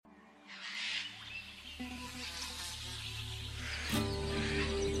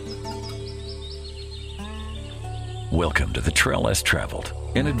Welcome to the Trail Less Traveled,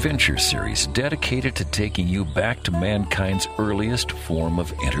 an adventure series dedicated to taking you back to mankind's earliest form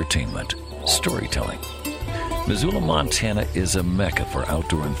of entertainment, storytelling. Missoula, Montana is a mecca for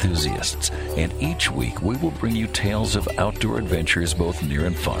outdoor enthusiasts, and each week we will bring you tales of outdoor adventures both near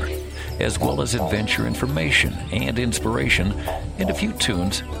and far, as well as adventure information and inspiration, and a few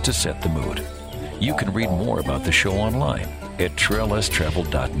tunes to set the mood. You can read more about the show online at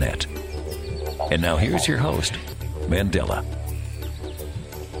traillesstraveled.net. And now here's your host, Mandela.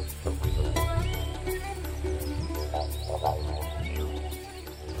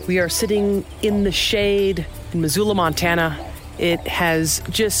 We are sitting in the shade in Missoula, Montana. It has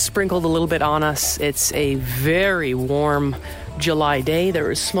just sprinkled a little bit on us. It's a very warm July day.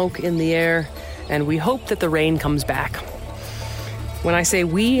 There is smoke in the air, and we hope that the rain comes back. When I say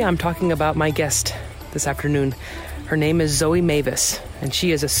we, I'm talking about my guest this afternoon. Her name is Zoe Mavis, and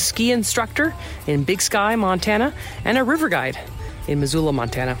she is a ski instructor in Big Sky, Montana, and a river guide in Missoula,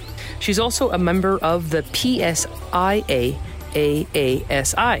 Montana. She's also a member of the PSIA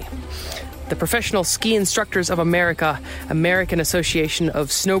AASI, the Professional Ski Instructors of America, American Association of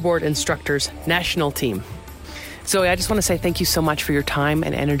Snowboard Instructors National Team. Zoe, I just want to say thank you so much for your time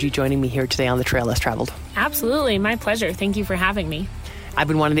and energy joining me here today on the Trail Less Traveled. Absolutely. My pleasure. Thank you for having me. I've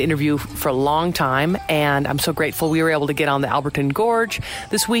been wanting to interview for a long time, and I'm so grateful we were able to get on the Alberton Gorge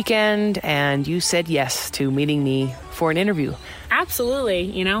this weekend, and you said yes to meeting me for an interview.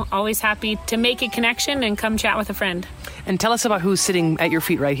 Absolutely. Always happy to make a connection and come chat with a friend. And tell us about who's sitting at your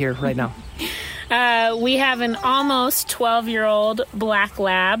feet right here, right now. We have an almost 12-year-old black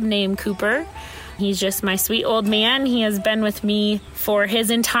lab named Cooper. He's just my sweet old man. He has been with me for his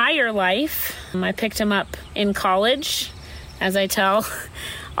entire life. I picked him up in college. As I tell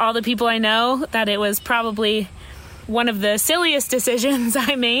all the people I know, that it was probably one of the silliest decisions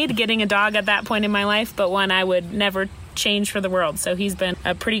I made, getting a dog at that point in my life, but one I would never change for the world. So he's been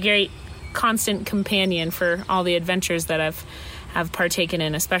a pretty great constant companion for all the adventures that I've partaken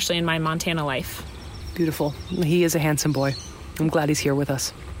in, especially in my Montana life. Beautiful. He is a handsome boy. I'm glad he's here with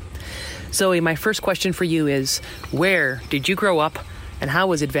us. Zoe, my first question for you is, where did you grow up, and how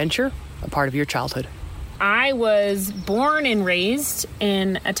was adventure a part of your childhood? I was born and raised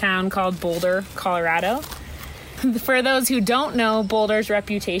in a town called Boulder, Colorado. For those who don't know Boulder's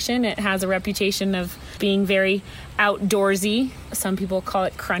reputation, it has a reputation of being very outdoorsy. Some people call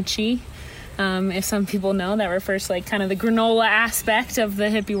it crunchy. If some people know, that refers to kind of the granola aspect of the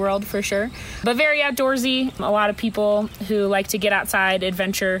hippie world for sure. But very outdoorsy. A lot of people who like to get outside,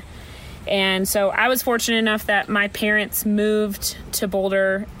 adventure. And so I was fortunate enough that my parents moved to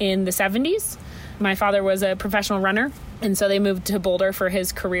Boulder in the 70s. My father was a professional runner, and so they moved to Boulder for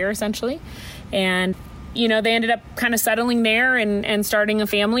his career, essentially. And, they ended up kind of settling there and starting a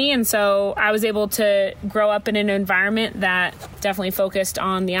family. And so I was able to grow up in an environment that definitely focused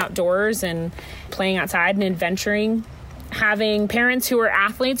on the outdoors and playing outside and adventuring. Having parents who were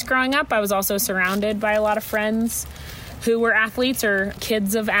athletes growing up, I was also surrounded by a lot of friends who were athletes or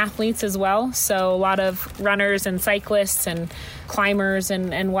kids of athletes as well. So a lot of runners and cyclists and climbers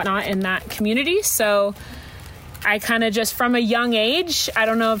and whatnot in that community. So I kind of just from a young age, I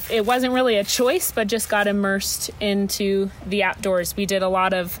don't know if it wasn't really a choice, but just got immersed into the outdoors. We did a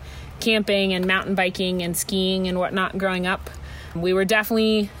lot of camping and mountain biking and skiing and whatnot growing up. We were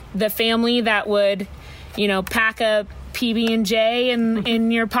definitely the family that would, pack a PB&J in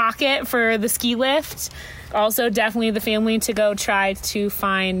your pocket for the ski lift. Also, definitely the family to go try to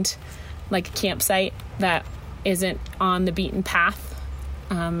find a campsite that isn't on the beaten path.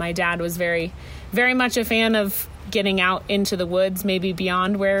 My dad was very, very much a fan of getting out into the woods, maybe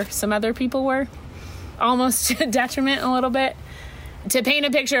beyond where some other people were, almost to detriment a little bit. To paint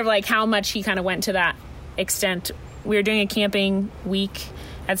a picture of how much he kind of went to that extent, we were doing a camping week.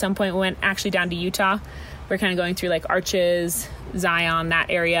 At some point, we went actually down to Utah. We're kind of going through Arches, Zion, that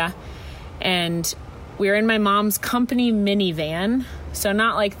area. And we were in my mom's company minivan, so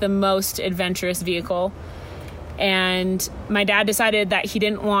not the most adventurous vehicle. And my dad decided that he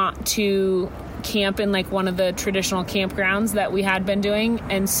didn't want to camp in one of the traditional campgrounds that we had been doing.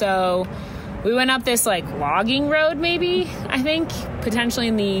 And so we went up this logging road, maybe, I think, potentially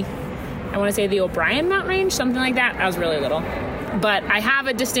in I want to say the O'Brien Mountain Range, something like that. I was really little. But I have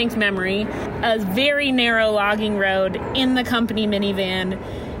a distinct memory, a very narrow logging road in the company minivan.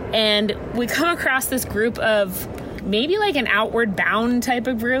 And we come across this group of maybe an outward bound type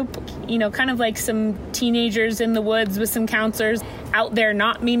of group, kind of some teenagers in the woods with some counselors out there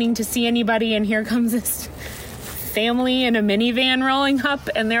not meaning to see anybody. And here comes this family in a minivan rolling up.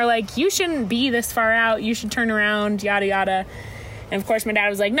 And they're like, you shouldn't be this far out. You should turn around, yada, yada. And of course, my dad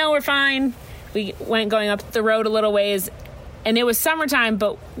was like, no, we're fine. We went going up the road a little ways, and it was summertime,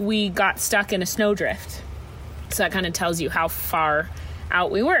 but we got stuck in a snowdrift. So that kind of tells you how far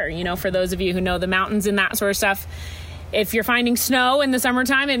out we were. You know, for those of you who know the mountains and that sort of stuff, if you're finding snow in the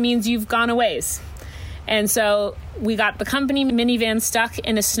summertime, it means you've gone a ways. And so we got the company minivan stuck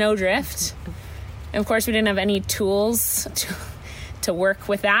in a snowdrift. And of course, we didn't have any tools to work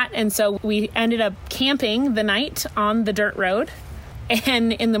with that. And so we ended up camping the night on the dirt road.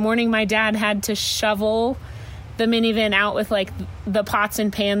 And in the morning, my dad had to shovel the minivan out with like the pots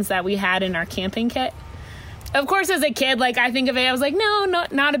and pans that we had in our camping kit. Of course, as a kid, like I think of it, I was like, no,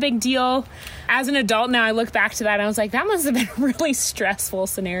 not a big deal. As an adult now, I look back to that and I was like, that must have been a really stressful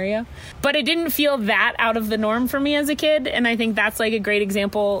scenario. But it didn't feel that out of the norm for me as a kid. And I think that's like a great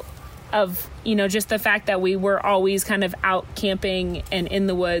example of, you know, just the fact that we were always kind of out camping and in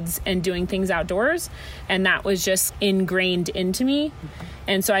the woods and doing things outdoors. And that was just ingrained into me.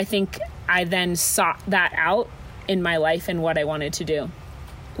 And so I think I then sought that out in my life and what I wanted to do.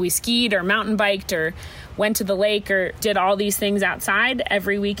 We skied or mountain biked or went to the lake or did all these things outside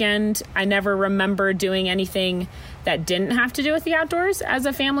every weekend. I never remember doing anything that didn't have to do with the outdoors as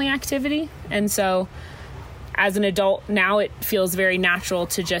a family activity. And so as an adult now, it feels very natural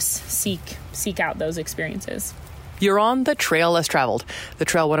to just seek out those experiences. You're on the Trail Less Traveled, the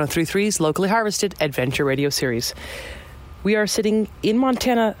Trail 103.3's locally harvested adventure radio series. We are sitting in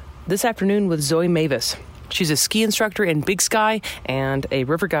Montana this afternoon with Zoe Mavis. She's a ski instructor in Big Sky and a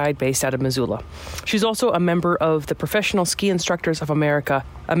river guide based out of Missoula. She's also a member of the Professional Ski Instructors of America,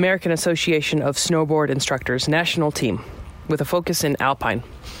 American Association of Snowboard Instructors national team, with a focus in Alpine.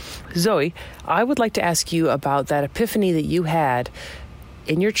 Zoe, I would like to ask you about that epiphany that you had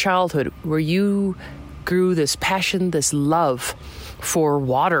in your childhood where you grew this passion, this love for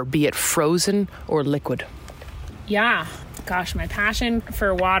water, be it frozen or liquid. Yeah, gosh, my passion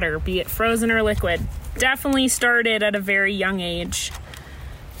for water, be it frozen or liquid, definitely started at a very young age.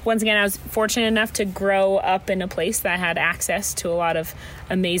 Once again, I was fortunate enough to grow up in a place that had access to a lot of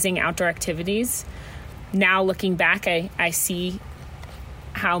amazing outdoor activities. Now looking back, I see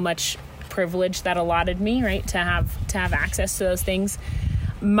how much privilege that allotted me, right, to have access to those things.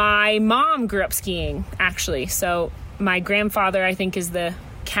 My mom grew up skiing, actually. So my grandfather, I think, is the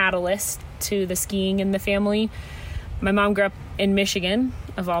catalyst to the skiing in the family. My mom grew up in Michigan,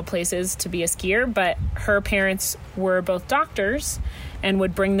 of all places, to be a skier, but her parents were both doctors and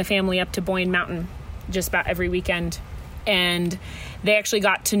would bring the family up to Boyne Mountain just about every weekend. And they actually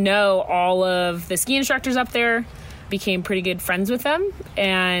got to know all of the ski instructors up there, became pretty good friends with them.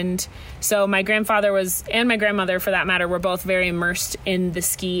 And so my grandfather and my grandmother, for that matter, were both very immersed in the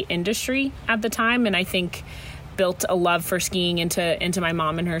ski industry at the time. And I think built a love for skiing into my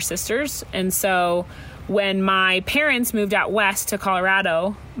mom and her sisters. And so when my parents moved out west to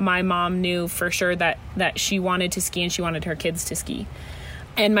Colorado, my mom knew for sure that she wanted to ski and she wanted her kids to ski.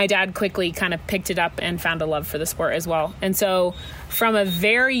 And my dad quickly kind of picked it up and found a love for the sport as well. And so from a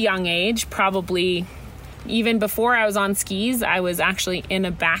very young age, probably even before I was on skis, I was actually in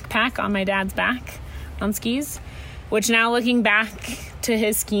a backpack on my dad's back on skis, which now looking back to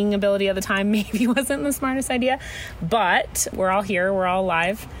his skiing ability at the time maybe wasn't the smartest idea. But we're all here. We're all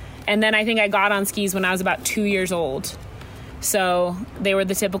alive. And then I think I got on skis when I was about 2 years old. So they were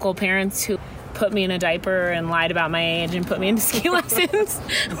the typical parents who put me in a diaper and lied about my age and put me into ski lessons,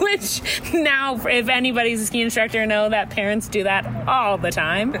 which now, if anybody's a ski instructor, know that parents do that all the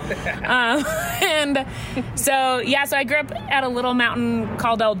time. And so I grew up at a little mountain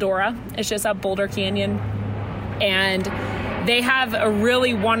called Eldora. It's just up Boulder Canyon. And they have a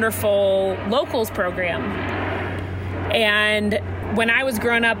really wonderful locals program. And when I was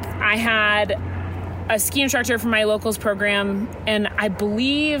growing up, I had a ski instructor for my locals program, and I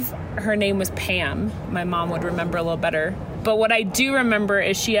believe her name was Pam. My mom would remember a little better. But what I do remember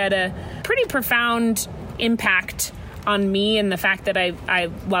is she had a pretty profound impact on me and the fact that I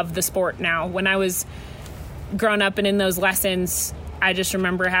love the sport now. When I was growing up and in those lessons, I just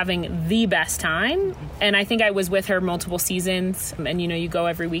remember having the best time. And I think I was with her multiple seasons. And, you go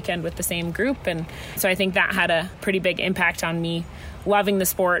every weekend with the same group. And so I think that had a pretty big impact on me loving the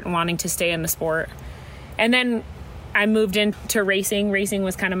sport and wanting to stay in the sport. And then I moved into racing. Racing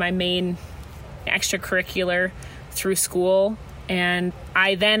was kind of my main extracurricular through school. And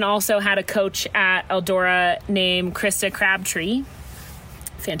I then also had a coach at Eldora named Krista Crabtree.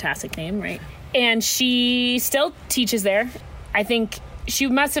 Fantastic name, right? And she still teaches there. I think she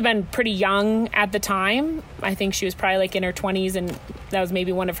must have been pretty young at the time. I think she was probably like in her 20s, and that was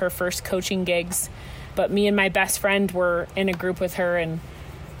maybe one of her first coaching gigs. But me and my best friend were in a group with her, and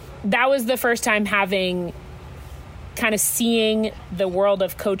that was the first time having kind of seeing the world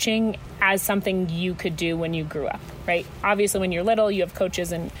of coaching as something you could do when you grew up, right? Obviously, when you're little, you have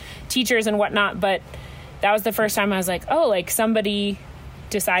coaches and teachers and whatnot, but that was the first time I was like, oh, like somebody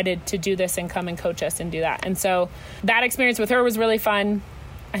decided to do this and come and coach us and do that. And so that experience with her was really fun.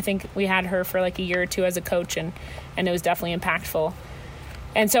 I think we had her for like a year or two as a coach, and it was definitely impactful.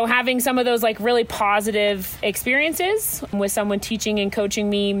 And so having some of those like really positive experiences with someone teaching and coaching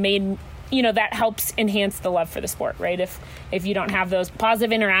me made, you know, that helps enhance the love for the sport, right? If you don't have those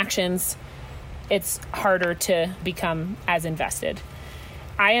positive interactions, it's harder to become as invested.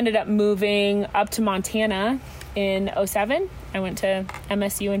 I ended up moving up to Montana in 2007. I went to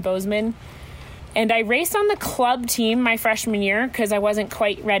MSU in Bozeman, and I raced on the club team my freshman year because I wasn't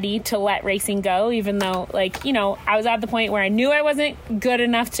quite ready to let racing go, even though, like, you know, I was at the point where I knew I wasn't good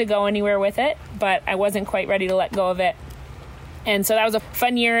enough to go anywhere with it, but I wasn't quite ready to let go of it. And so that was a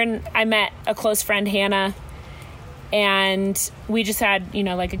fun year, and I met a close friend, Hannah, and we just had, you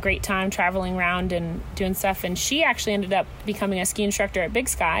know, like a great time traveling around and doing stuff. And she actually ended up becoming a ski instructor at Big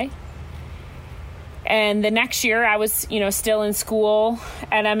Sky. And the next year I was, you know, still in school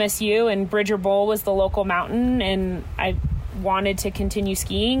at MSU, and Bridger Bowl was the local mountain, and I wanted to continue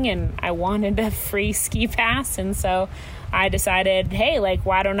skiing, and I wanted a free ski pass. And so I decided, hey, like,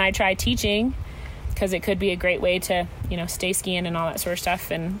 why don't I try teaching? Because it could be a great way to, you know, stay skiing and all that sort of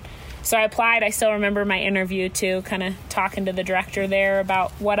stuff. And so I applied. I still remember my interview too, kind of talking to the director there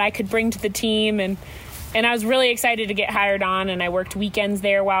about what I could bring to the team. And I was really excited to get hired on, and I worked weekends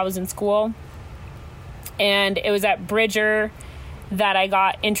there while I was in school. And it was at Bridger that I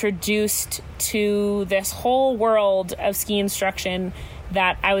got introduced to this whole world of ski instruction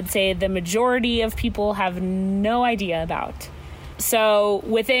that I would say the majority of people have no idea about. So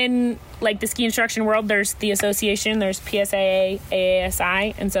within like the ski instruction world, there's the association, there's PSAA,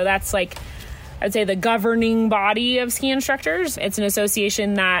 AASI. And so that's like, I'd say the governing body of ski instructors. It's an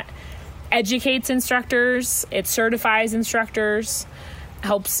association that educates instructors, it certifies instructors,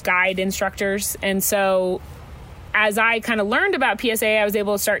 helps guide instructors. And so as I kind of learned about PSAA, I was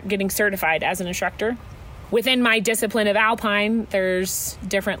able to start getting certified as an instructor. Within my discipline of Alpine, there's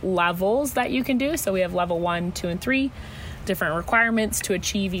different levels that you can do. So we have level 1, 2, and 3, different requirements to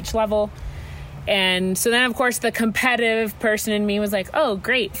achieve each level. And so then, of course, the competitive person in me was like, oh,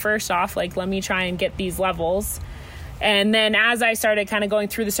 great. First off, like, let me try and get these levels. And then as I started kind of going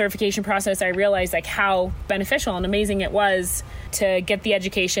through the certification process, I realized like how beneficial and amazing it was to get the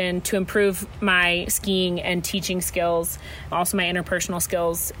education to improve my skiing and teaching skills, also my interpersonal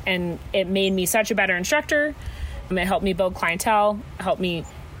skills. And it made me such a better instructor. It helped me build clientele, helped me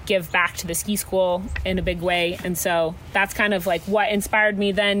give back to the ski school in a big way. And so that's kind of like what inspired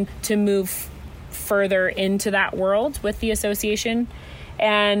me then to move further into that world with the association.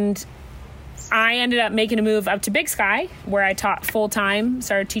 And I ended up making a move up to Big Sky, where I taught full-time,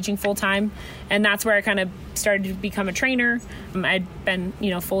 started teaching full-time, and that's where I kind of started to become a trainer. I'd been,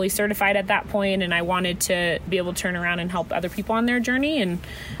 you know, fully certified at that point, and I wanted to be able to turn around and help other people on their journey. And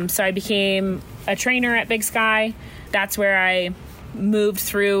so I became a trainer at Big Sky. That's where I moved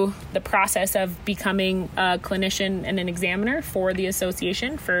through the process of becoming a clinician and an examiner for the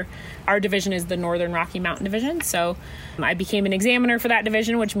association. For our division is the Northern Rocky Mountain Division. So I became an examiner for that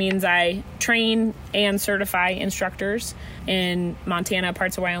division, which means I train and certify instructors in Montana,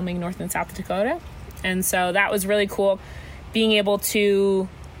 parts of Wyoming, North and South Dakota. And so that was really cool, being able to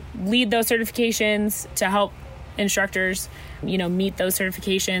lead those certifications, to help instructors, you know, meet those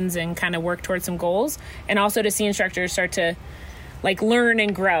certifications and kind of work towards some goals, and also to see instructors start to like learn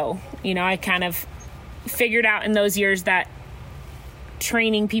and grow. You know, I kind of figured out in those years that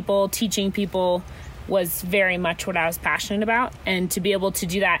training people, teaching people was very much what I was passionate about. And to be able to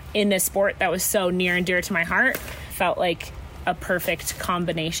do that in a sport that was so near and dear to my heart felt like a perfect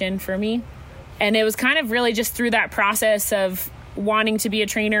combination for me. And it was kind of really just through that process of wanting to be a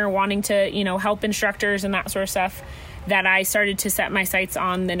trainer, wanting to, you know, help instructors and that sort of stuff, that I started to set my sights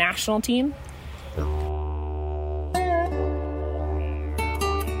on the national team.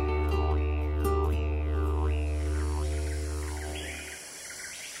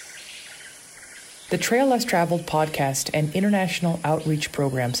 The Trail Less Traveled podcast and international outreach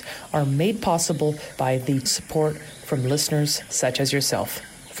programs are made possible by the support from listeners such as yourself.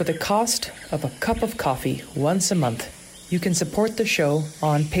 For the cost of a cup of coffee once a month, you can support the show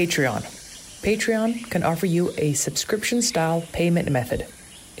on Patreon. Patreon can offer you a subscription-style payment method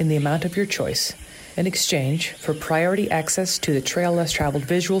in the amount of your choice in exchange for priority access to the Trail Less Traveled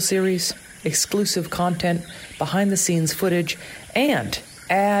visual series, exclusive content, behind-the-scenes footage, and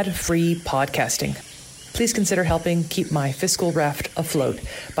ad-free podcasting. Please consider helping keep my fiscal raft afloat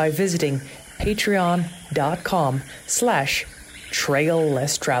by visiting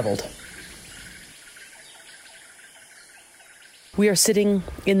patreon.com/traillesstraveled. We are sitting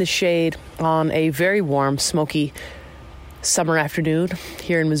in the shade on a very warm, smoky summer afternoon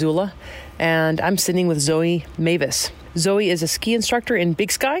here in Missoula, and I'm sitting with Zoe Mavis. Zoe is a ski instructor in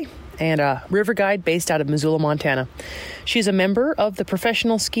Big Sky and a river guide based out of Missoula, Montana. She's a member of the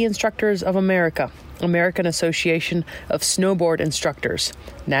Professional Ski Instructors of America, American Association of Snowboard Instructors,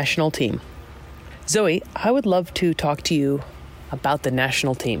 national team. Zoe, I would love to talk to you about the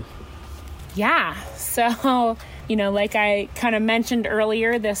national team. Yeah, so, like I kind of mentioned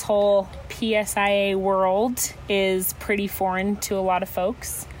earlier, this whole PSIA world is pretty foreign to a lot of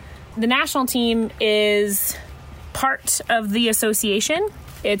folks. The national team is part of the association.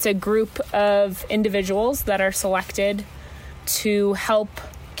 It's a group of individuals that are selected to help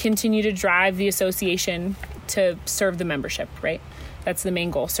continue to drive the association to serve the membership, right? That's the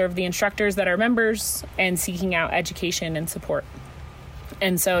main goal, serve the instructors that are members and seeking out education and support.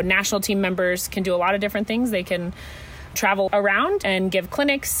 And so national team members can do a lot of different things. They can travel around and give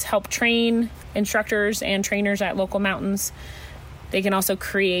clinics, help train instructors and trainers at local mountains. They can also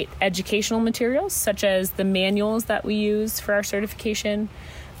create educational materials, such as the manuals that we use for our certification.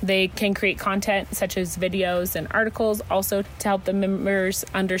 They can create content, such as videos and articles, also to help the members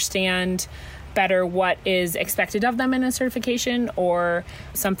understand better what is expected of them in a certification or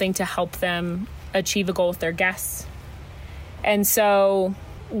something to help them achieve a goal with their guests. And so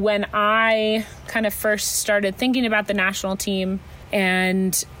when I kind of first started thinking about the national team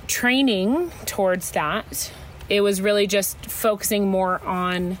and training towards that, it was really just focusing more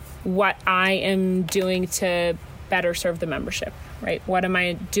on what I am doing to better serve the membership, right? What am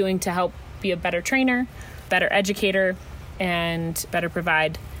I doing to help be a better trainer, better educator, and better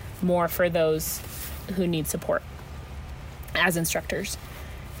provide more for those who need support as instructors.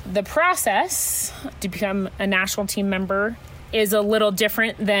 The process to become a national team member is a little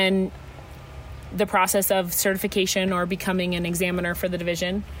different than the process of certification or becoming an examiner for the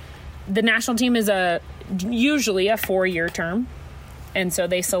division. The national team is usually a 4-year term, and so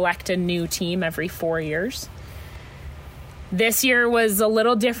they select a new team every 4 years. This year was a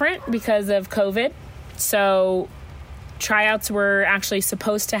little different because of COVID, so tryouts were actually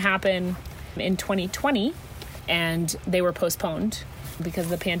supposed to happen in 2020, and they were postponed because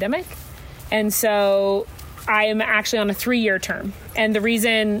of the pandemic. And so I am actually on a 3-year term, and the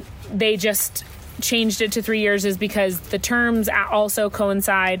reason they just changed it to 3 years is because the terms also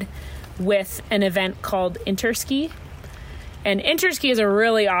coincide with an event called Interski. And Interski is a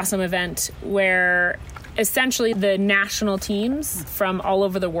really awesome event where essentially the national teams from all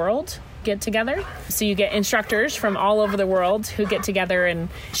over the world get together. So you get instructors from all over the world who get together and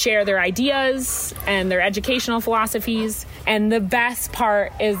share their ideas and their educational philosophies. And the best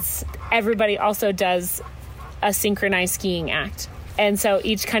part is everybody also does a synchronized skiing act. And so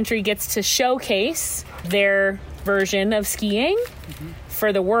each country gets to showcase their version of skiing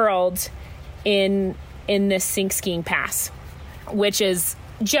for the world in this sync skiing pass, which is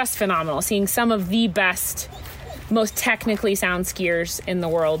just phenomenal. Seeing some of the best, most technically sound skiers in the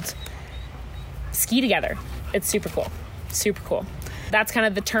world ski together. It's super cool. Super cool. That's kind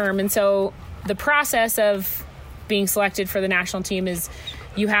of the term. And so the process of being selected for the national team is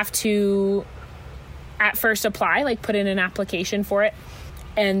you have to at first apply, like put in an application for it.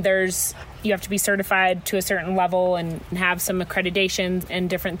 And you have to be certified to a certain level and have some accreditations and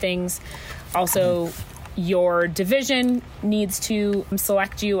different things. Also, your division needs to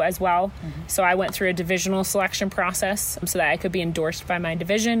select you as well. So I went through a divisional selection process so that I could be endorsed by my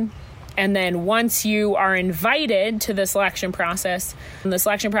division. And then once you are invited to the selection process, and the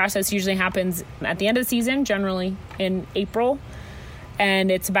selection process usually happens at the end of the season, generally in April.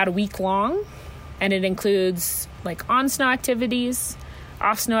 And it's about a week long. And it includes like on-snow activities,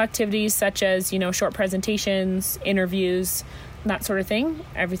 off-snow activities such as, short presentations, interviews, that sort of thing.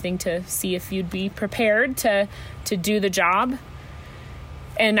 Everything to see if you'd be prepared to do the job.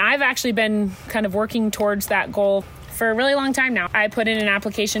 And I've actually been kind of working towards that goal for a really long time now. I put in an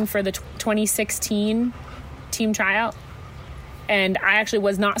application for the 2016 team tryout, and I actually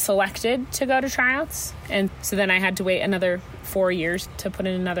was not selected to go to tryouts. And so then I had to wait another 4 years to put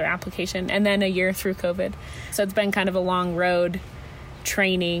in another application, and then a year through COVID. So it's been kind of a long road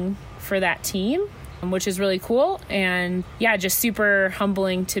training for that team, which is really cool. And yeah, just super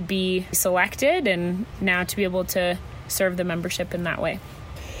humbling to be selected and now to be able to serve the membership in that way.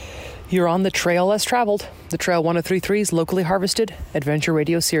 You're on the Trail Less Traveled, the Trail 1033's locally harvested adventure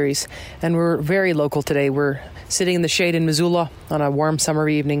radio series. And we're very local today. We're sitting in the shade in Missoula on a warm summer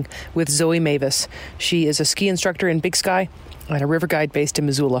evening with Zoe Mavis. She is a ski instructor in Big Sky and a river guide based in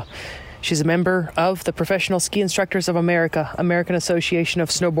Missoula. She's a member of the Professional Ski Instructors of America, American Association of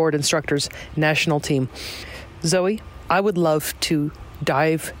Snowboard Instructors national team. Zoe, I would love to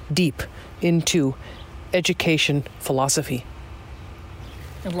dive deep into education philosophy.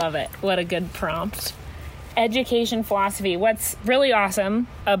 I love it. What a good prompt. Education philosophy. What's really awesome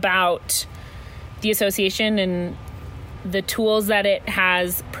about the association and the tools that it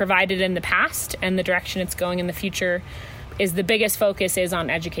has provided in the past and the direction it's going in the future is the biggest focus is on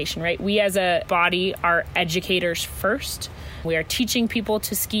education, right? We as a body are educators first. We are teaching people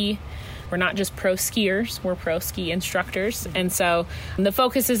to ski. We're not just pro skiers, we're pro ski instructors. And so the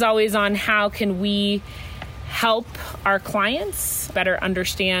focus is always on how can we help our clients better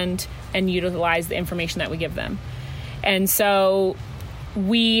understand and utilize the information that we give them. And so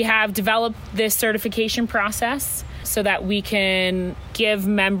we have developed this certification process so that we can give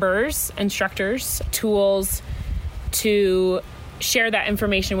members, instructors, tools to share that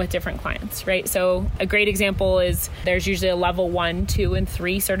information with different clients, right? So a great example is there's usually a level 1, 2, and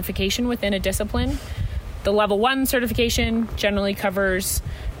 3 certification within a discipline. The level 1 certification generally covers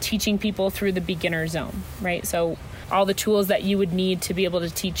teaching people through the beginner zone, right? So all the tools that you would need to be able to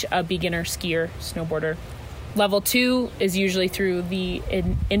teach a beginner skier, snowboarder. Level 2 is usually through the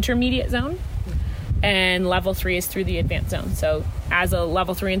intermediate zone, and level 3 is through the advanced zone. So as a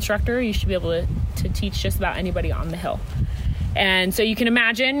level 3 instructor, you should be able to teach just about anybody on the hill. And so you can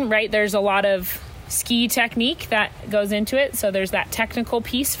imagine, right, there's a lot of ski technique that goes into it. So there's that technical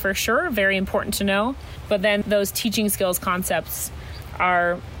piece for sure, very important to know. But then those teaching skills concepts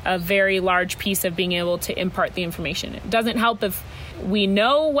are a very large piece of being able to impart the information. It doesn't help if we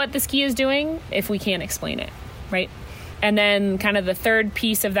know what the ski is doing if we can't explain it, right? And then kind of the third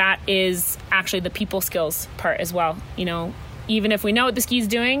piece of that is actually the people skills part as well. You know, even if we know what the ski is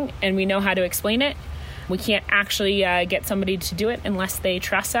doing and we know how to explain it, we can't actually get somebody to do it unless they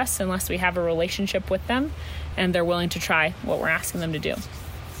trust us, unless we have a relationship with them and they're willing to try what we're asking them to do.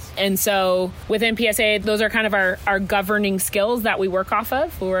 And so within PSA, those are kind of our governing skills that we work off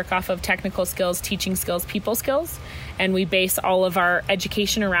of. We work off of technical skills, teaching skills, people skills, and we base all of our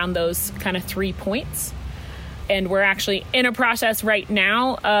education around those kind of 3 points. And we're actually in a process right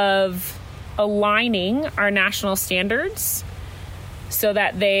now of aligning our national standards so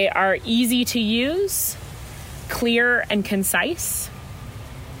that they are easy to use, clear, and concise.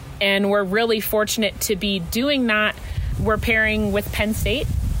 And we're really fortunate to be doing that. We're pairing with Penn State.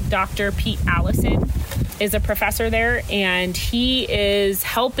 Dr. Pete Allison is a professor there, and he is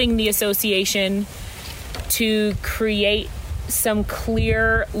helping the association to create some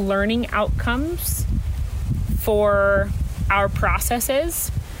clear learning outcomes for our processes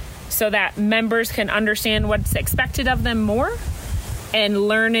so that members can understand what's expected of them more and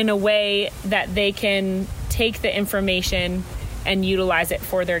learn in a way that they can take the information and utilize it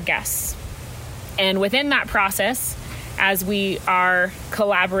for their guests. And within that process, as we are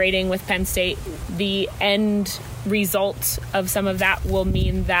collaborating with Penn State, the end result of some of that will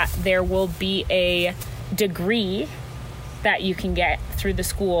mean that there will be a degree that you can get through the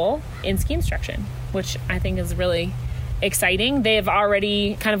school in ski instruction, which I think is really exciting. They've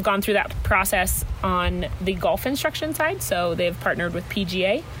already kind of gone through that process on the golf instruction side. So they've partnered with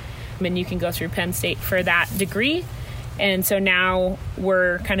PGA, and you can go through Penn State for that degree. And so now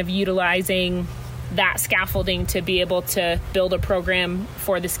we're kind of utilizing that scaffolding to be able to build a program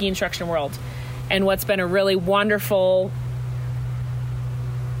for the ski instruction world. And what's been a really wonderful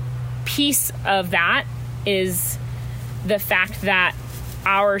piece of that is the fact that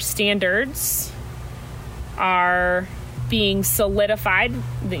our standards are being solidified.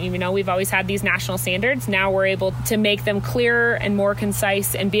 You know, we've always had these national standards. Now we're able to make them clearer and more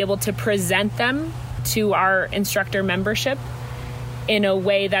concise and be able to present them to our instructor membership in a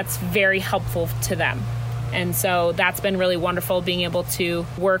way that's very helpful to them. And so that's been really wonderful, being able to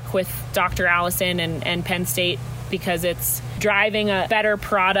work with Dr. Allison and Penn State, because it's driving a better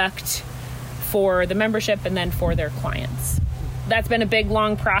product for the membership and then for their clients. That's been a big,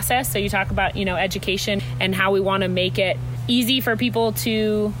 long process. So you talk about, you know, education and how we want to make it easy for people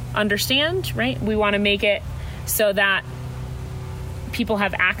to understand, right? We want to make it so that people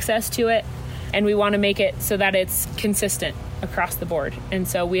have access to it, and we want to make it so that it's consistent across the board. And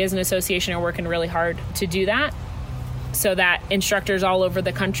so we as an association are working really hard to do that, so that instructors all over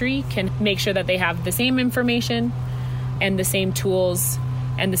the country can make sure that they have the same information and the same tools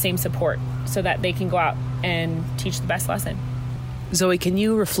and the same support, so that they can go out and teach the best lesson. Zoe, can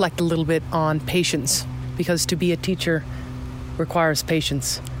you reflect a little bit on patience? Because to be a teacher requires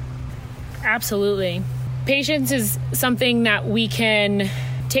patience. Absolutely. Patience is something that we can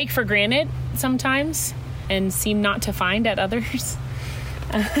take for granted sometimes and seem not to find at others.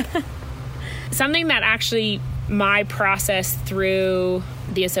 something that actually my process through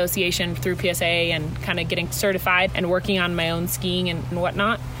the association, through PSA, and kind of getting certified and working on my own skiing and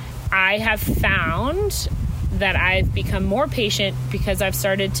whatnot, I have found that I've become more patient because I've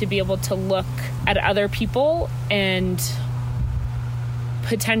started to be able to look at other people and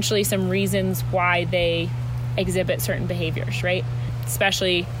potentially some reasons why they exhibit certain behaviors, right?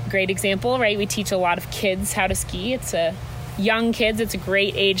 Especially, great example, right? We teach a lot of kids how to ski. It's young kids. It's a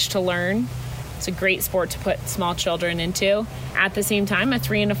great age to learn. It's a great sport to put small children into. At the same time, a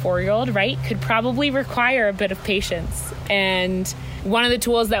 3 and a 4-year-old, right, could probably require a bit of patience. And one of the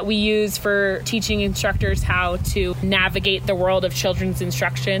tools that we use for teaching instructors how to navigate the world of children's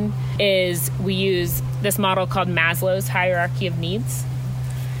instruction is we use this model called Maslow's hierarchy of needs.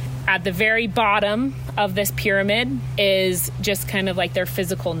 At the very bottom of this pyramid is just kind of like their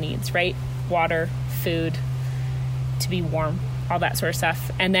physical needs, right? Water, food, to be warm, all that sort of stuff.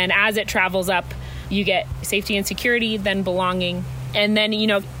 And then as it travels up, you get safety and security, then belonging, and then,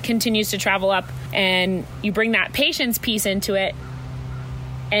 continues to travel up, and you bring that patience piece into it.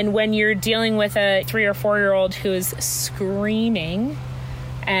 And when you're dealing with a 3 or 4-year-old who is screaming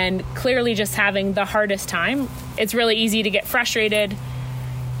and clearly just having the hardest time, it's really easy to get frustrated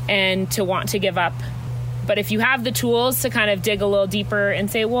and to want to give up. But if you have the tools to kind of dig a little deeper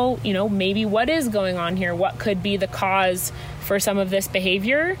and say, well, maybe what is going on here? What could be the cause for some of this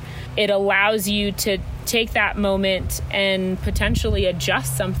behavior? It allows you to take that moment and potentially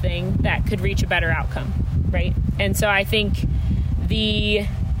adjust something that could reach a better outcome, right? And so I think the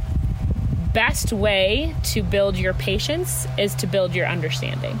best way to build your patience is to build your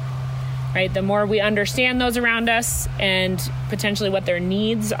understanding, right? The more we understand those around us and potentially what their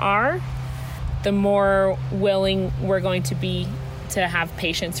needs are, the more willing we're going to be to have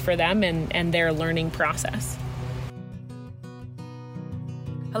patience for them and their learning process.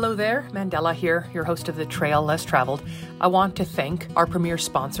 Hello there, Mandela here, your host of The Trail Less Traveled. I want to thank our premier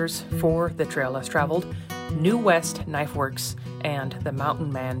sponsors for The Trail Less Traveled, New West Knife Works and the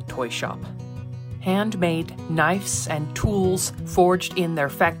Mountain Man Toy Shop. Handmade knives and tools forged in their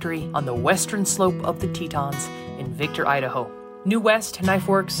factory on the western slope of the Tetons in Victor, Idaho. New West Knife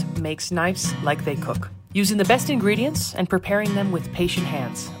Works makes knives like they cook, using the best ingredients and preparing them with patient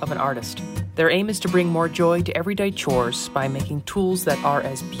hands of an artist. Their aim is to bring more joy to everyday chores by making tools that are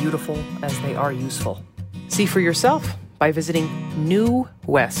as beautiful as they are useful. See for yourself by visiting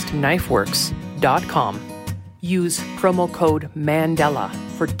newwestknifeworks.com. Use promo code MANDELA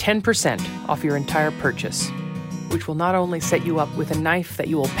for 10% off your entire purchase, which will not only set you up with a knife that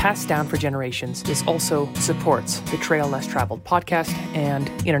you will pass down for generations, this also supports the Trail Less Traveled podcast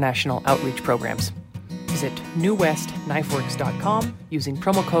and international outreach programs. Visit newwestknifeworks.com using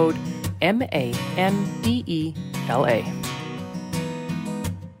promo code MANDELA.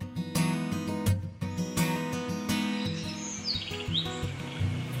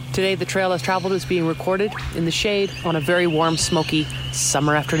 Today, The Trail Less Traveled is being recorded in the shade on a very warm, smoky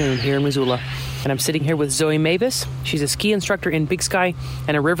summer afternoon here in Missoula. And I'm sitting here with Zoe Mavis. She's a ski instructor in Big Sky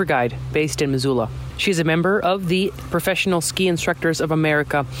and a river guide based in Missoula. She's a member of the Professional Ski Instructors of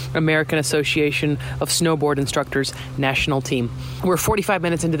America, American Association of Snowboard Instructors National Team. We're 45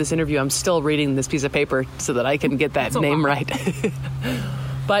 minutes into this interview. I'm still reading this piece of paper so that I can get that name right.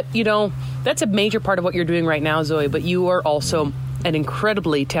 But, that's a major part of what you're doing right now, Zoe. But you are also an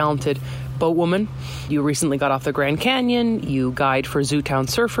incredibly talented boat woman. You recently got off the Grand Canyon. You guide for Zootown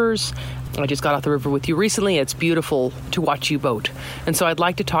surfers. I just got off the river with you recently. It's beautiful to watch you boat. And so I'd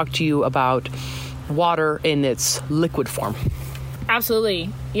like to talk to you about water in its liquid form. Absolutely.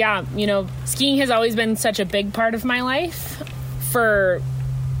 Yeah. Skiing has always been such a big part of my life for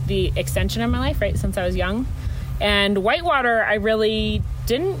the extension of my life, right? Since I was young. And whitewater, I really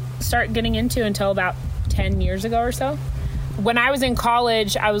didn't start getting into until about 10 years ago or so. When I was in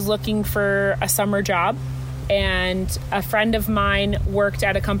college, I was looking for a summer job, and a friend of mine worked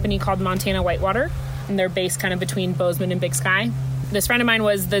at a company called Montana Whitewater, and they're based kind of between Bozeman and Big Sky. This friend of mine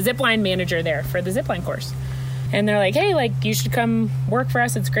was the zipline manager there for the zipline course. And they're like, hey, you should come work for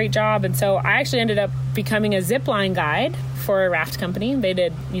us. It's a great job. And so I actually ended up becoming a zipline guide for a raft company. They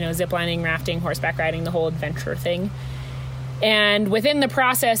did, ziplining, rafting, horseback riding, the whole adventure thing. And within the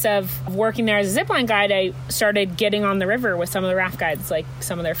process of working there as a zipline guide, I started getting on the river with some of the raft guides, like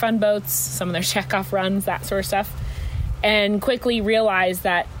some of their fun boats, some of their checkoff runs, that sort of stuff. And quickly realized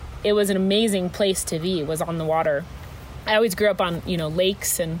that it was an amazing place to be, was on the water. I always grew up on,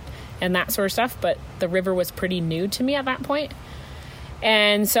 lakes and that sort of stuff, but the river was pretty new to me at that point.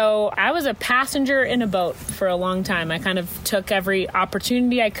 And so I was a passenger in a boat for a long time. I kind of took every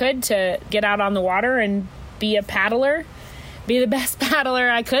opportunity I could to get out on the water and be a paddler, be the best paddler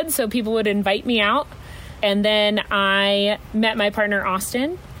I could, so people would invite me out. And then I met my partner,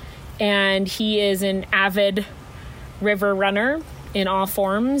 Austin, and he is an avid river runner in all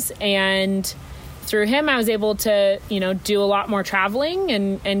forms. And through him, I was able to, do a lot more traveling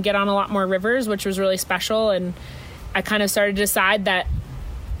and get on a lot more rivers, which was really special. And I kind of started to decide that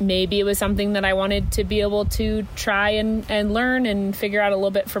maybe it was something that I wanted to be able to try and learn and figure out a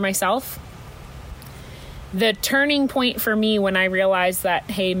little bit for myself. The turning point for me when I realized that,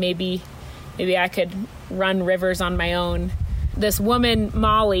 hey, maybe I could run rivers on my own. This woman,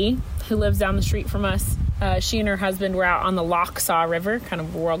 Molly, who lives down the street from us, she and her husband were out on the Loch Saw River, kind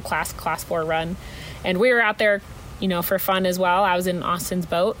of world-class Class 4 run. And we were out there, for fun as well. I was in Austin's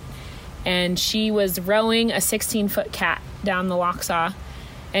boat, and she was rowing a 16-foot cat down the Loch Saw.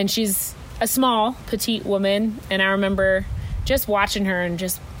 And she's a small, petite woman. And I remember just watching her and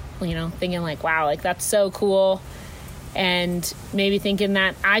just, thinking like, wow, like that's so cool. And maybe thinking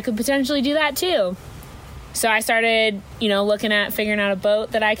that I could potentially do that too. So I started, looking at figuring out a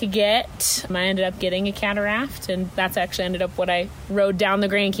boat that I could get. I ended up getting a cataract, and that's actually ended up what I rode down the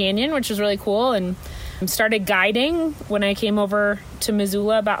Grand Canyon, which was really cool. And started guiding when I came over to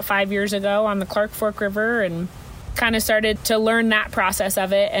Missoula about 5 years ago on the Clark Fork River, and kind of started to learn that process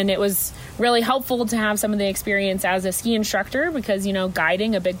of it. And it was really helpful to have some of the experience as a ski instructor because,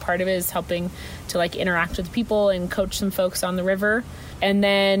 guiding, a big part of it is helping to interact with people and coach some folks on the river. And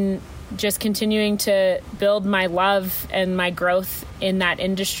then just continuing to build my love and my growth in that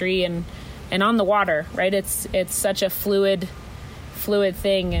industry and on the water, right? It's such a fluid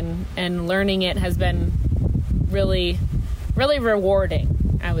thing, and learning it has been really, really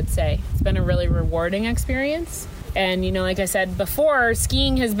rewarding, I would say. It's been a really rewarding experience. And, like I said before,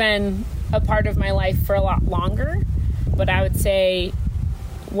 skiing has been a part of my life for a lot longer, but I would say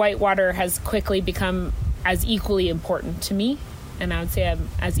whitewater has quickly become as equally important to me. And I would say I'm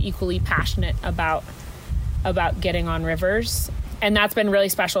as equally passionate about getting on rivers. And that's been really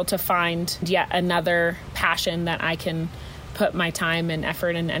special to find yet another passion that I can put my time and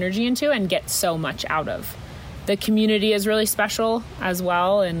effort and energy into and get so much out of. The community is really special as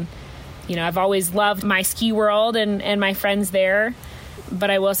well. And, I've always loved my ski world and my friends there.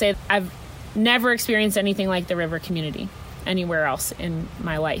 But I will say I've never experienced anything like the river community anywhere else in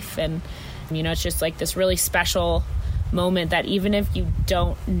my life. And, it's just like this really special moment that even if you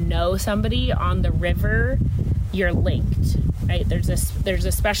don't know somebody on the river, you're linked, right? There's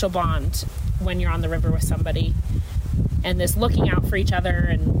a special bond when you're on the river with somebody, and this looking out for each other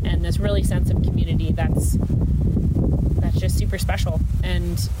and this really sense of community that's just super special.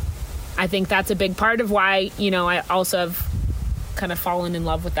 And I think that's a big part of why, I also have kind of fallen in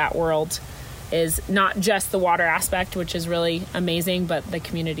love with that world, is not just the water aspect, which is really amazing, but the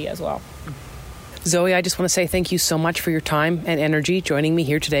community as well. Zoe, I just want to say thank you so much for your time and energy joining me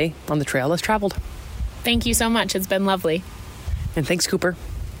here today on The Trail Less Traveled. Thank you so much. It's been lovely. And thanks, Cooper.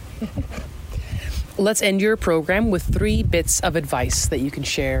 Let's end your program with 3 bits of advice that you can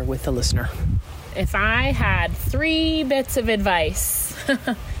share with the listener. If I had 3 bits of advice,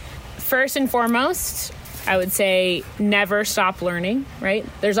 first and foremost, I would say never stop learning, right?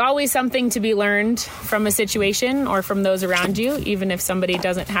 There's always something to be learned from a situation or from those around you. Even if somebody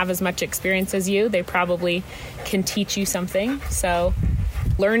doesn't have as much experience as you, they probably can teach you something. So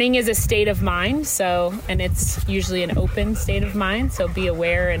learning is a state of mind, and it's usually an open state of mind. So be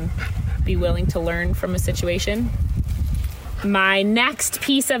aware and be willing to learn from a situation. My next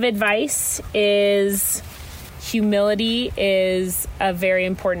piece of advice is humility is a very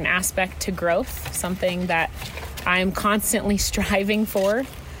important aspect to growth, something that I'm constantly striving for.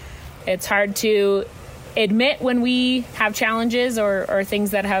 It's hard to admit when we have challenges or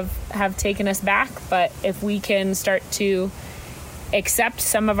things that have taken us back, but if we can start to accept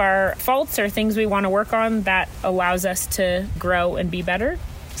some of our faults or things we want to work on, that allows us to grow and be better.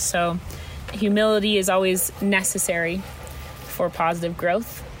 So humility is always necessary for positive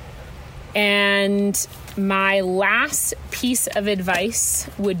growth. And my last piece of advice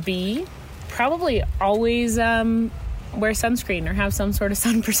would be probably always wear sunscreen or have some sort of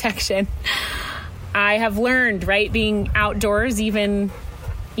sun protection. I have learned, right, being outdoors, even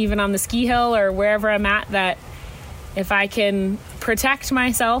on the ski hill or wherever I'm at, that if I can protect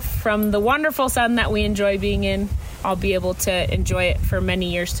myself from the wonderful sun that we enjoy being in, I'll be able to enjoy it for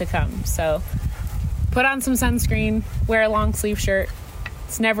many years to come. So put on some sunscreen, wear a long sleeve shirt.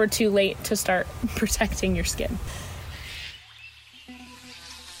 It's never too late to start protecting your skin.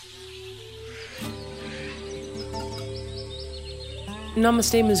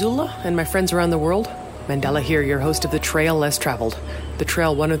 Namaste, Missoula, and my friends around the world. Mandela here, your host of The Trail Less Traveled, the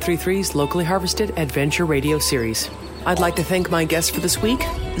Trail 1033's locally harvested adventure radio series. I'd like to thank my guest for this week,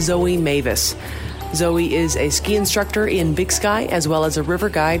 Zoe Mavis. Zoe is a ski instructor in Big Sky as well as a river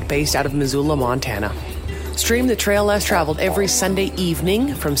guide based out of Missoula, Montana. Stream The Trail Less Traveled every Sunday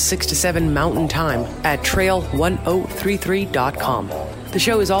evening from 6 to 7 Mountain Time at trail1033.com. The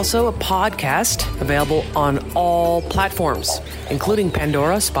show is also a podcast available on all platforms, including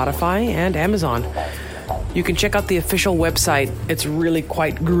Pandora, Spotify, and Amazon. You can check out the official website. It's really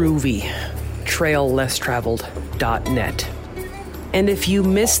quite groovy, traillesstraveled.net. And if you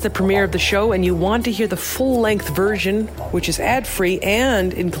missed the premiere of the show and you want to hear the full-length version, which is ad-free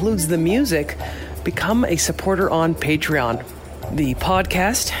and includes the music, become a supporter on Patreon. The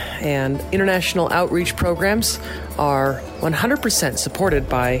podcast and international outreach programs are 100% supported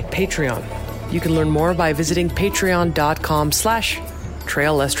by Patreon. You can learn more by visiting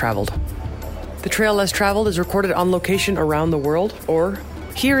patreon.com/traillesstraveled. The Trail Less Traveled is recorded on location around the world or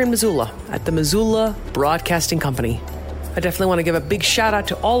here in Missoula at the Missoula Broadcasting Company. I definitely want to give a big shout out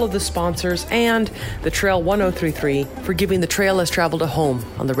to all of the sponsors and the Trail 1033 for giving the Trail Less Traveled a home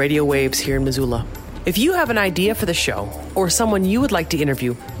on the radio waves here in Missoula. If you have an idea for the show or someone you would like to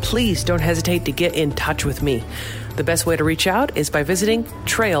interview, please don't hesitate to get in touch with me. The best way to reach out is by visiting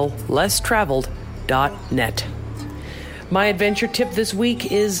traillesstraveled.net. My adventure tip this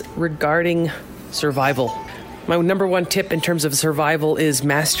week is regarding survival. My number one tip in terms of survival is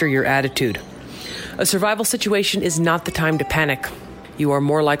master your attitude. A survival situation is not the time to panic. You are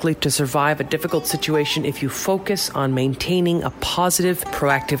more likely to survive a difficult situation if you focus on maintaining a positive,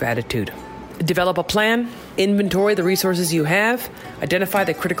 proactive attitude. Develop a plan, inventory the resources you have, identify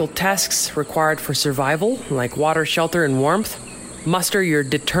the critical tasks required for survival, like water, shelter, and warmth. Muster your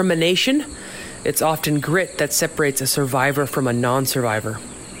determination. It's often grit that separates a survivor from a non-survivor.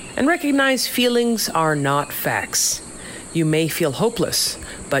 And recognize feelings are not facts. You may feel hopeless,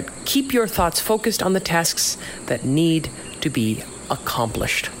 but keep your thoughts focused on the tasks that need to be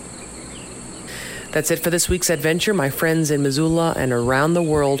accomplished. That's it for this week's adventure, my friends in Missoula and around the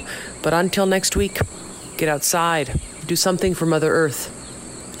world. But until next week, get outside, do something for Mother Earth,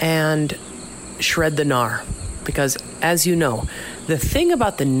 and shred the gnar. Because, as you know, the thing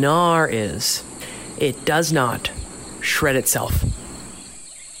about the gnar is it does not shred itself.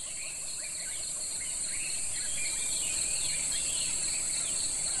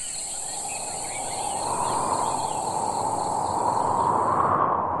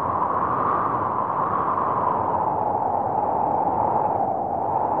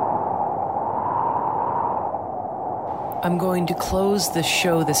 I'm going to close the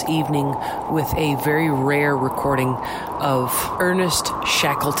show this evening with a very rare recording of Ernest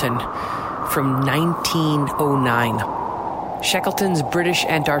Shackleton from 1909. Shackleton's British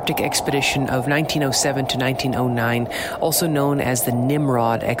Antarctic expedition of 1907 to 1909, also known as the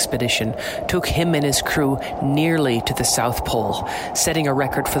Nimrod expedition, took him and his crew nearly to the South Pole, setting a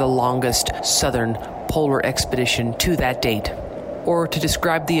record for the longest southern polar expedition to that date. Or to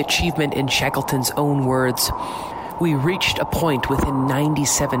describe the achievement in Shackleton's own words, we reached a point within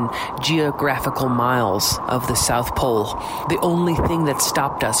 97 geographical miles of the South Pole. The only thing that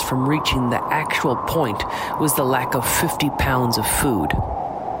stopped us from reaching the actual point was the lack of 50 pounds of food.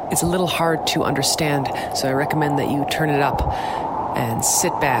 It's a little hard to understand, so I recommend that you turn it up and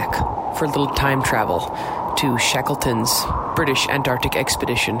sit back for a little time travel to Shackleton's British Antarctic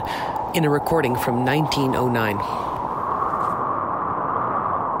expedition in a recording from 1909.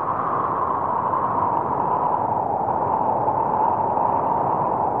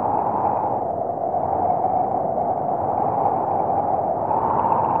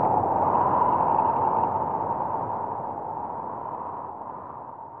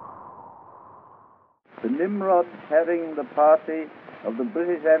 Nimrod, carrying the party of the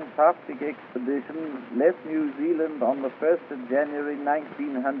British Antarctic expedition, left New Zealand on the 1st of January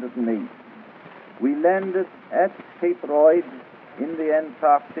 1908. We landed at Cape Royds in the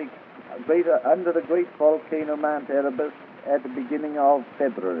Antarctic under the great volcano Mount Erebus at the beginning of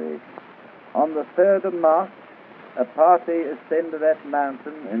February. On the 3rd of March, a party ascended that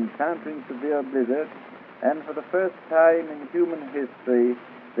mountain, encountering severe blizzard, and for the first time in human history,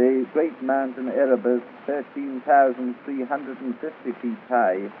 the great mountain Erebus, 13,350 feet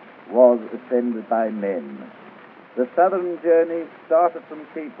high, was ascended by men. The southern journey started from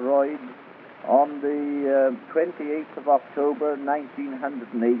Cape Royds on the 28th of October,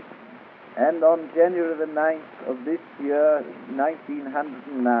 1908, and on January the 9th of this year,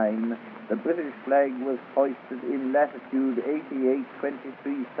 1909, the British flag was hoisted in latitude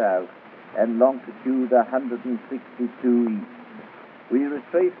 88.23 south and longitude 162 east. We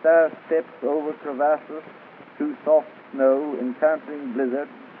retraced our steps over crevasses, through soft snow, encountering blizzard,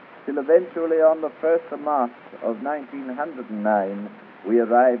 till eventually on the 1st of March of 1909 we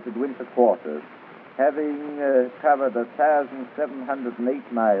arrived at winter quarters, having covered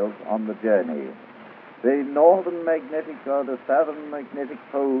 1,708 miles on the journey. The northern magnetic or the southern magnetic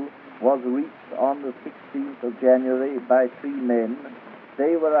pole was reached on the 16th of January by 3 men.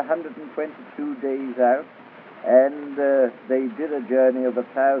 They were 122 days out, and they did a journey of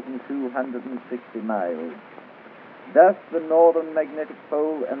 1,260 miles. Thus the northern magnetic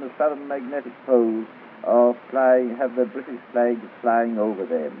pole and the southern magnetic pole have the British flag flying over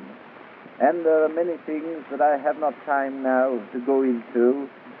them. And there are many things that I have not time now to go into.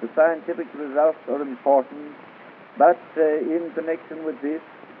 The scientific results are important, but in connection with this,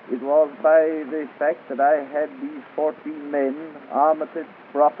 it was by the fact that I had these 14 men, Armitage,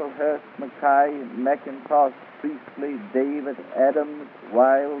 Brocklehurst, Mackay, McIntosh, Priestley, David, Adams,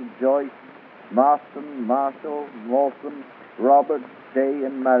 Wilde, Joyce, Marston, Marshall, Mawson, Roberts, Day,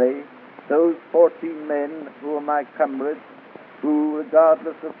 and Murray, those 14 men who were my comrades, who,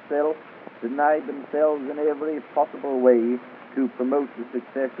 regardless of self, denied themselves in every possible way to promote the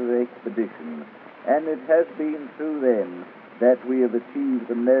success of the expedition. And it has been through them that we have achieved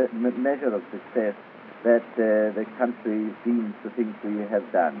the measure of success that the country seems to think we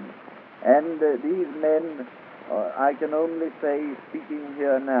have done. And these men, I can only say, speaking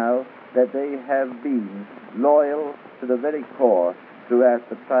here now, that they have been loyal to the very core throughout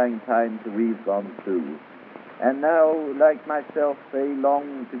the trying times that we've gone through. And now, like myself, they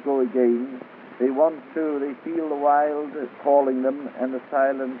long to go again. They feel the wild calling them and the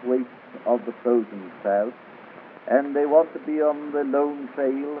silent wastes of the frozen south. And they want to be on the lone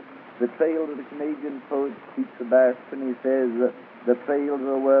trail, the trail that the Canadian poet speaks about when he says that the trails of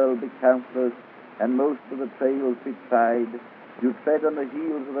the world be countless, and most of the trails be tried. You tread on the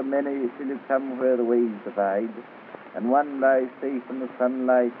heels of the many till you come where the ways divide, and one lies safe in the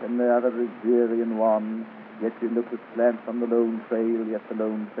sunlight and the other is dreary and wan. Yet you look aslant on the lone trail, yet the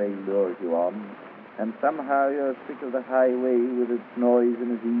lone trail lures you on. And somehow you're sick of the highway with its noise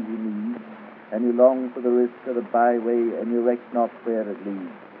and its easy need, and you long for the risk of the byway, and you reck not where it leads.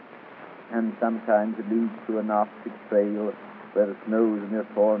 And sometimes it leads to an Arctic trail where it snows and your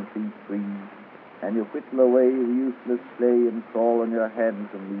torn feet freeze, and you whittle away the useless clay and crawl on your hands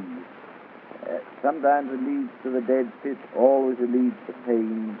and knees. Sometimes it leads to the dead pit, always it leads to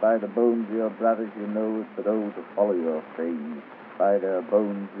pain. By the bones of your brothers you know it, but oh, to follow your fame. By your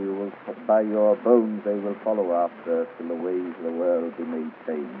bones they will follow after, till the ways of the world be made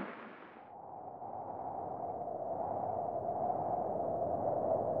tame.